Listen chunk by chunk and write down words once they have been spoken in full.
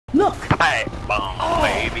Look! Hey, bomb,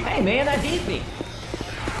 baby. Hey man, that's easy.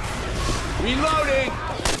 Reloading!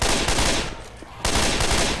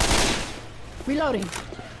 Reloading.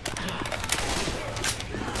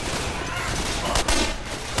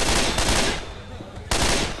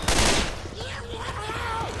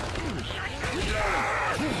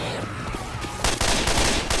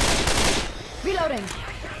 Reloading.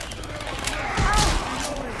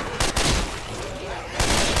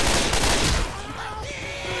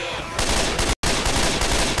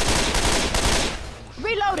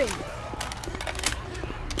 Reloading.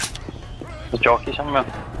 The jockey somewhere.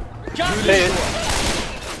 Jockey!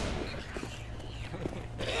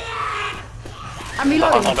 I'm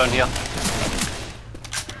reloading. Not down here.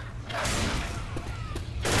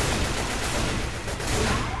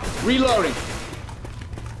 Reloading!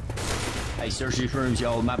 Hey, search these rooms,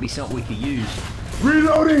 y'all. Might be something we could use.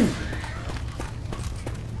 Reloading!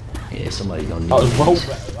 Yeah, somebody gonna need That was these. well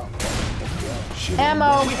better.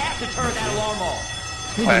 Ammo. We have to turn that alarm off.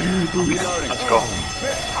 Right. Let's go.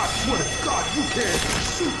 I swear to God, you can't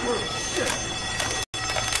shoot worth shit!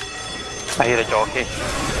 I hear a jockey.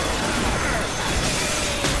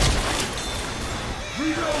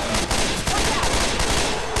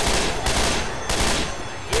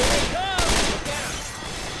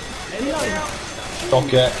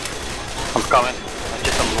 Okay. I'm coming. I'm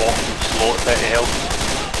just walking slow at 30 health.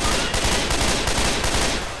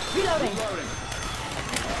 Reloading.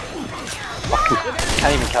 Fucking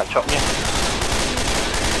can't even catch up to you.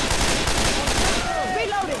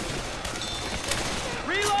 Reloading.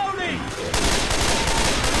 Reloading!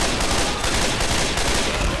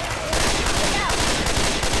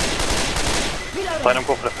 Reloading. Let him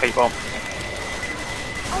go for the pipe bomb.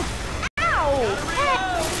 Ow! Hey!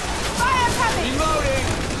 Fire coming! Reloading!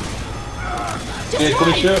 Yeah,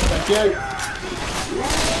 Punisher, thank you.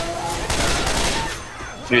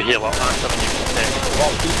 You heal up after when you get sick.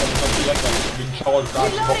 Well, keep them like that. You've been charged out.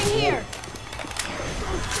 Reloading here.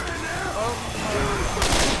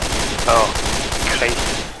 Oh, Christ.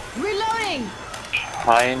 Reloading.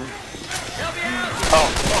 Fine. Oh,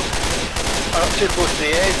 fuck. I'm not too close to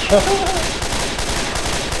the edge.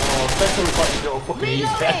 Oh, especially if I can get a fucking easy.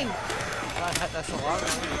 Reloading.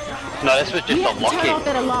 No, this was We just have to turn off unlucky.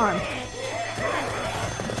 that alarm.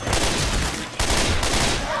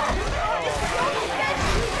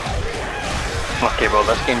 Okay, well,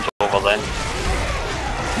 this game's over then.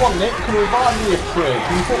 Come on, Nick, can we revive me, you prick?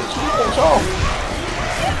 Can you fuck off?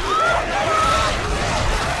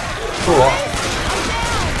 For what?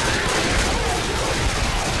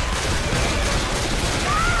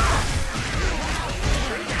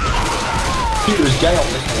 Peter's gay on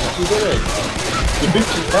this one, what's he doing? The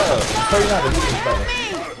bitch is better. Tell you now, the bitch is better.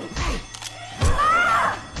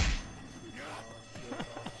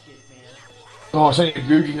 Oh, it's only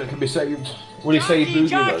Boogie that can be saved. Will he save Boogie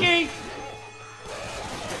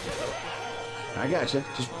though? I gotcha.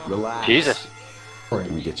 Just relax. Jesus. Let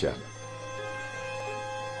me get you.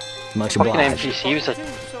 Much Fucking obliged. NPC was a...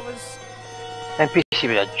 NPC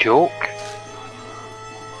was a joke.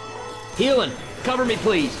 Healing. Cover me,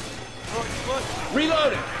 please.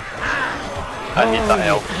 Reloading! I need that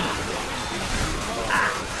help.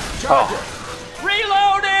 Oh,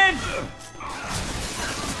 Reloading!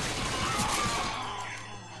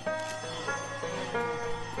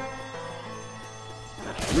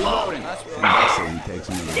 Reloading!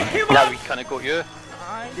 now we kinda got you.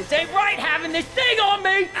 This ain't right having this thing on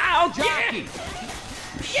me! Ow, jockey!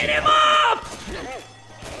 Get him up!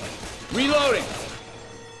 Reloading!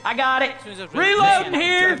 I got it! Reloading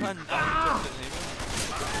here!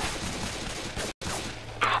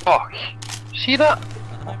 Fuck. See that?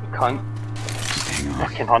 Cunt.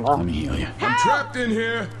 Fucking hunter. Let me heal you. I'm trapped in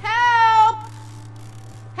here! Help!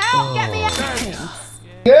 Help! Get me out!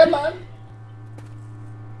 Yeah, man.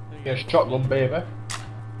 Yeah, shotgun, baby.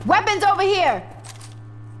 Weapons over here!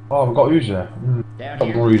 Oh, we've got Uzi there.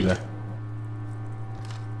 Got more Uzi.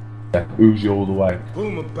 Yeah, Uzi all the way.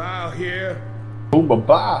 Boom about here! Boom, ba,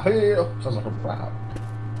 ba, here. Sounds like a rap.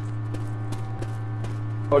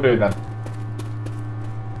 What do we do then?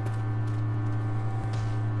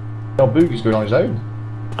 No, Boogie's going on his own.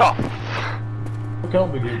 Oh, Look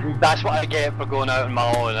out, Boogie. that's what I get for going out on my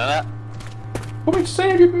own, innit? Come and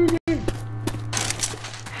save you, Boogie.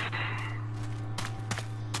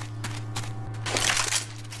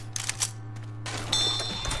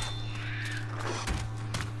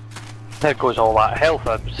 There goes all that health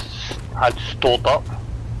I'd stored up.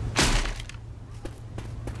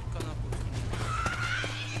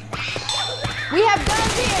 We have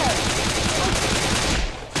guns here!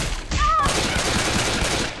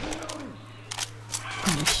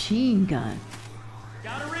 A machine gun.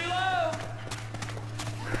 Gotta reload!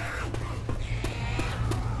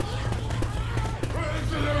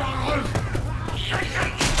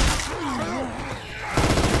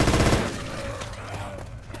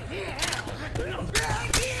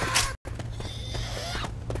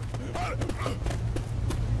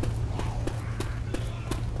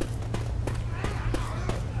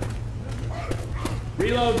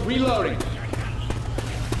 Reloading.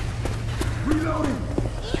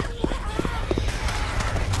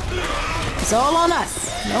 It's all on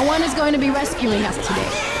us. No one is going to be rescuing us today.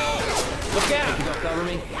 Look out! You don't cover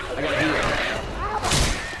me. I got heal.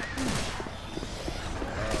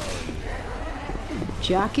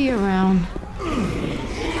 Jockey around.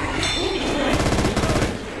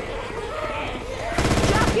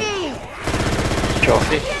 Jockey!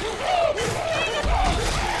 Jockey.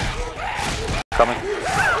 Coming.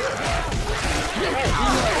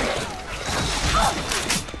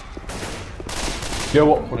 You know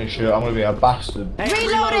what, Punisher? I'm gonna be a bastard.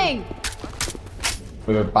 Reloading!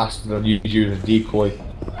 With a bastard and use you as a decoy.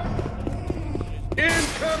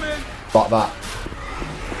 Incoming! Like that.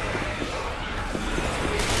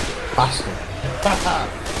 Bastard.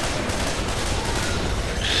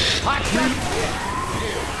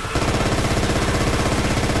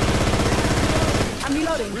 I'm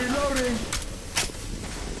reloading. Reloading!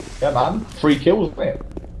 Yeah, man. 3 kills, mate.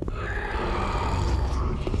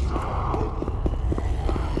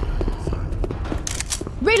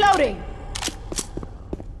 Reloading!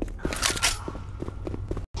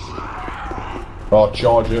 Oh,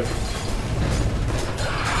 charge it.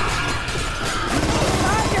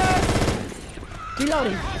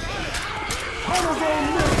 Reloading.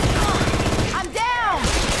 I'm down!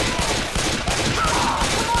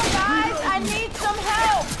 Come on, guys! I need some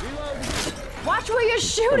help! Watch where you're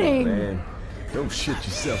shooting! Man, don't shit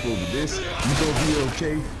yourself over this. You gonna be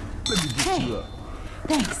okay? Let me get you up.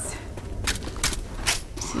 Thanks.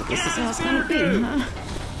 See, this is how it's gonna be, huh?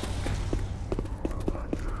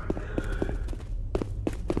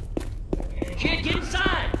 Kid, get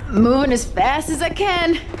inside! Moving as fast as I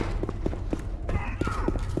can. I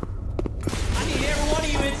need every one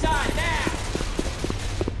of you inside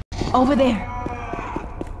now! Over there.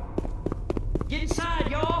 Get inside,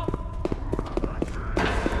 y'all!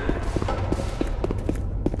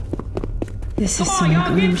 This is Come on, some y'all,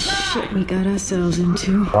 get grim inside. shit we got ourselves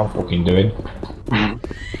into. What I'm fucking doing.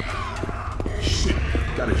 Shit,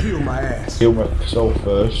 gotta heal my ass. Heal myself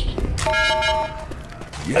first.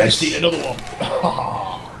 Yes. Need another one.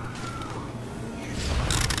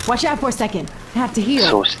 Watch out for a second. I have to heal.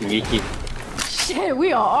 So sneaky. Shit,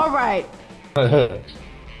 we are alright.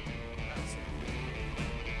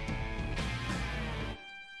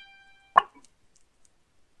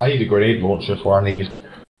 I need a grenade launcher for I need.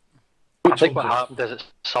 I think what happened is it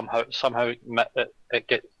somehow it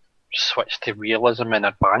gets switched to realism in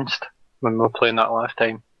advanced when we were playing that last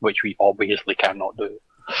time, which we obviously cannot do.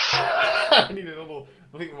 I need another.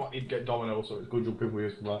 I think we might need to get Domino, so it's good jumping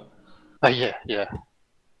with us for that. Yeah.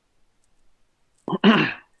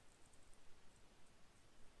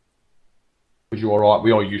 But you alright?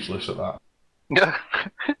 We are useless at that.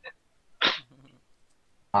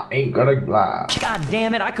 I ain't gonna lie. God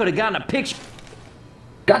damn it! I could have gotten a picture.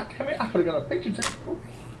 God damn it! I could have got a picture.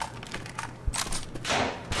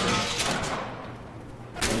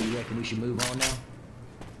 You reckon we should move on now?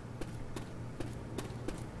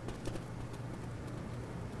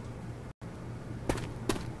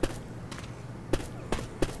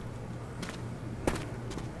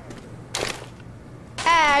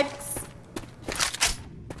 Axe.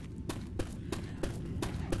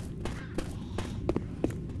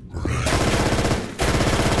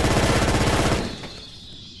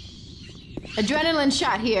 Adrenaline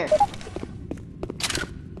shot here.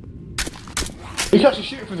 He's actually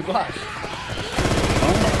shooting through the glass.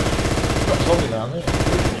 Got zombie down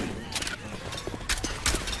there.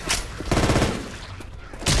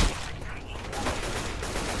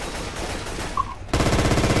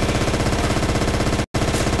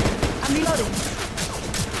 I'm reloading.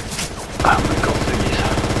 Oh my god, thingies.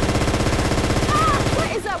 Ah, what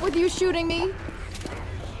is up with you shooting me?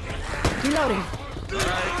 Reloading.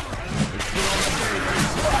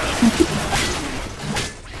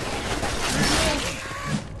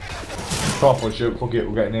 Proper shoot, fuck it,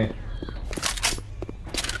 we're getting here.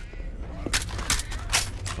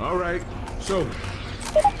 Alright, so,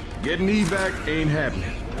 getting evac ain't happening.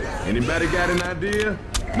 Anybody got an idea?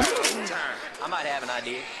 I might have an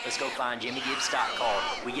idea. Let's go find Jimmy, get a stock car.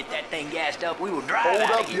 We get that thing gassed up, we will drive Hold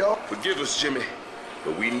out up, of here. y'all. Forgive us, Jimmy,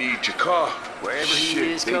 but we need your car. Wherever he Shit,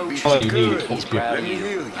 is, they Coach. beat Oh, you you need good. it, He's fuck you. proud Let of me you.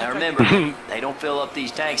 heal you. Now remember, they don't fill up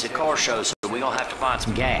these tanks at car shows, so we're gonna have to find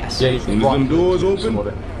some gas. Yeah, you can When them doors open,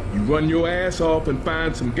 somebody. you run your ass off and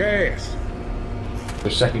find some gas. The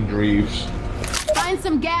secondaries. Find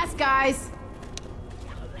some gas, guys.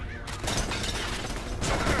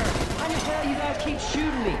 Why the hell you guys keep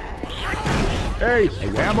shooting me? Hey,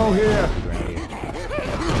 ammo here.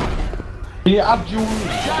 Can you have Jules?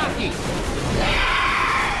 Jockey!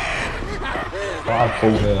 I'm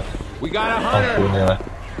full here. We got a I'm hunter. full here.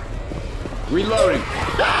 Reloading.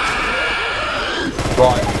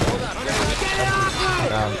 Right.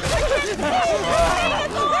 Down.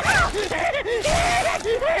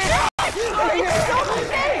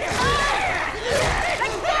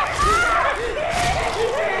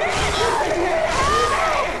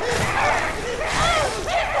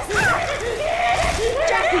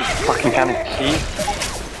 Fucking can't see.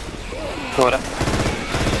 Got it.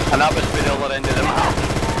 And that was the other end of the map.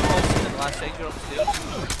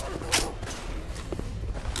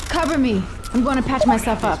 Cover me. I'm going to patch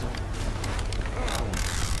myself up.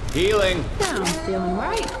 Healing. Now I'm feeling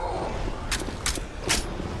right.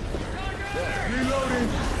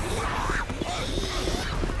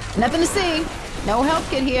 Nothing to see. No health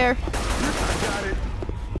kit here.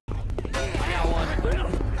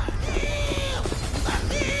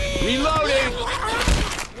 Reloading.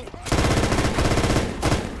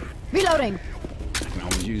 Reloading. I can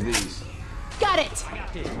always use these. Got it.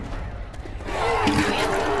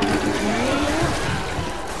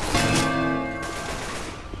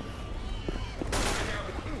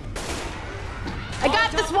 I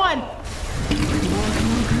got this one.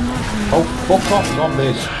 Oh, fuck off,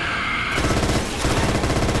 zombies.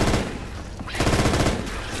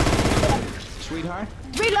 Sweetheart.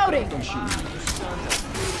 Reloading. Don't shoot me.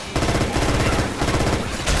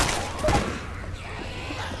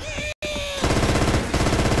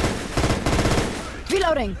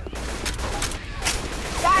 Reloading.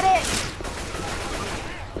 Got it.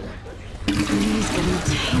 Please give me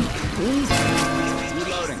 10. Please.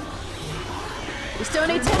 Reloading. We still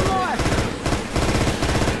need 10 more.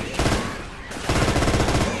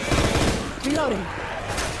 Reloading.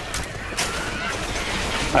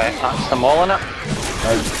 Right, that's them all in it.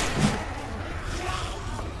 Right.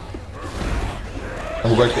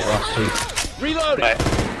 And we'll go to get the last two. Reloading. Right.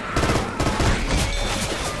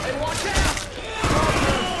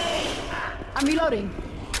 I'm reloading.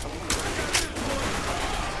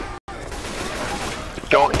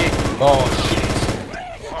 Jockey. Oh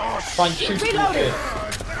shit. Try and shoot Reloading.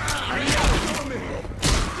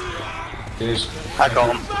 Cheers. I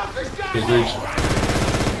got him. Cheers, dudes.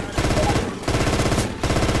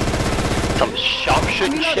 Some sharp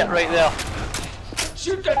shooting shit right there.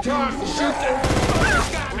 Shoot that target. Shoot that.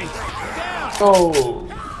 Got me. Oh.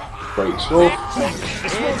 Great stuff.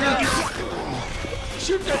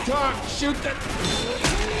 Shoot that target. Shoot that.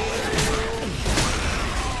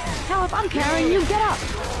 Hell, if I'm carrying you, get up.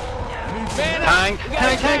 Tank.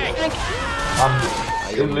 Tank. I'm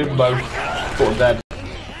in limbo. Sort of dead.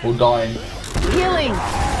 Or dying. Healing.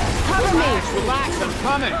 Cover me. Relax. I'm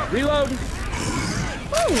coming. Reload.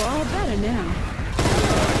 Ooh, all better now.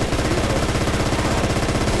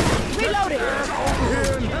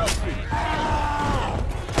 Reloading.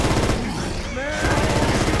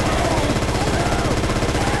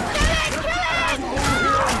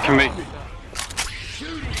 Can we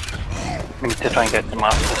need to try and get the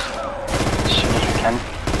masters as soon as we can.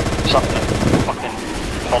 Something at the fucking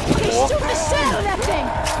top He's floor. shooting the shit out of that thing.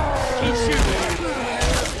 Keep shooting.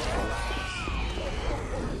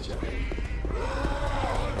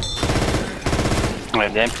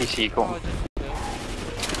 Right, the NPC go.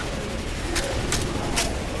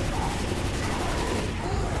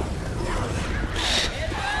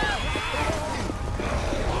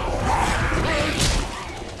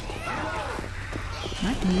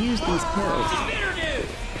 I can use these pills.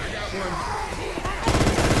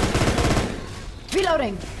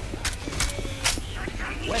 Reloading.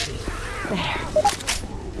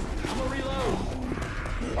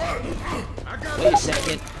 Wait a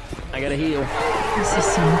second. I gotta heal. This is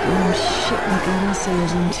some grim shit we got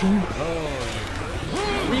ourselves into.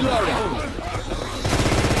 Reloading.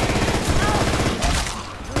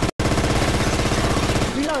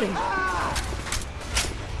 Reloading.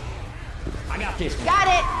 I got this one. Got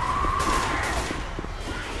it.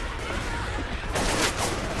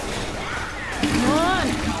 Come on.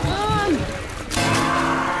 Come on.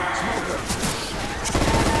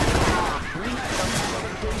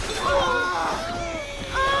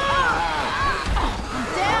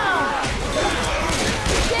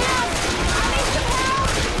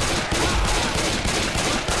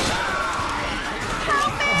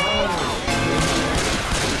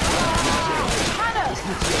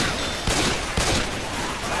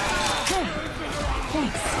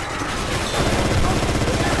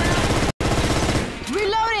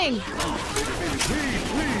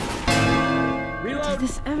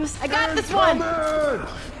 I got this one!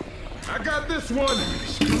 I got this one!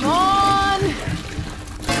 Come on!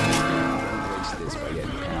 Waste this by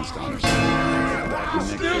getting pounced on or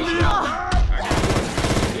Still something. need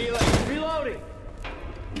Healing. Reloading.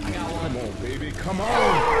 baby, come on. I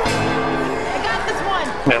got this one.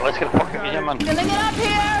 Yeah, let's get the fuck out of here, man. Filling it up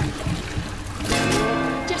here.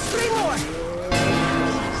 Just 3 more.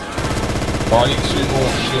 Oh, I need 2 more.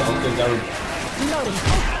 Shit, I'm gonna go. Reloading.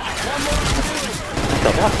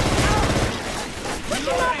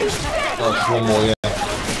 Oh, just 1 more, yeah.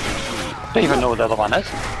 Don't even know what the other one is.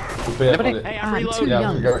 Anybody? Hey, I'm too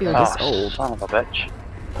young to feel this old. Son of a bitch.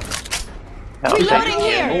 Reloading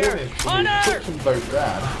here. Hunter! Both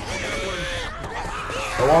bad.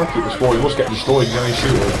 I want to keep the score, he must get destroyed, he's only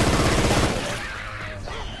shooter.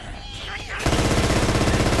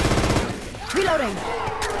 Reloading.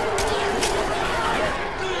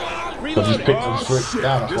 So just picked them straight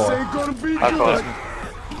down, that's This why. ain't gonna be I got good. it.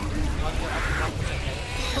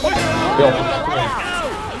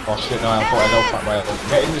 Oh shit, no, I thought I know that way.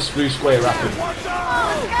 Get in this blue square rapid. Go.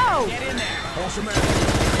 Get in there.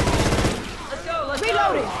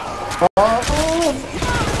 Reloading.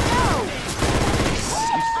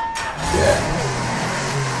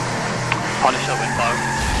 Punisher went down.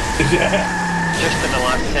 Yeah. Just in the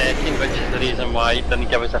last second, which is the reason why it didn't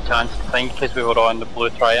give us a chance to think, because we were on the blue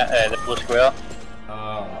the blue square.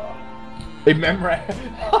 In memory.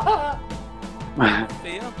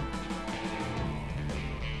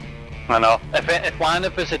 I know. If one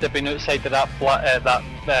of us had been outside of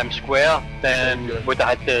that square, then we'd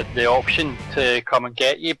have had the option to come and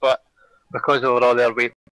get you, but because we were all there waiting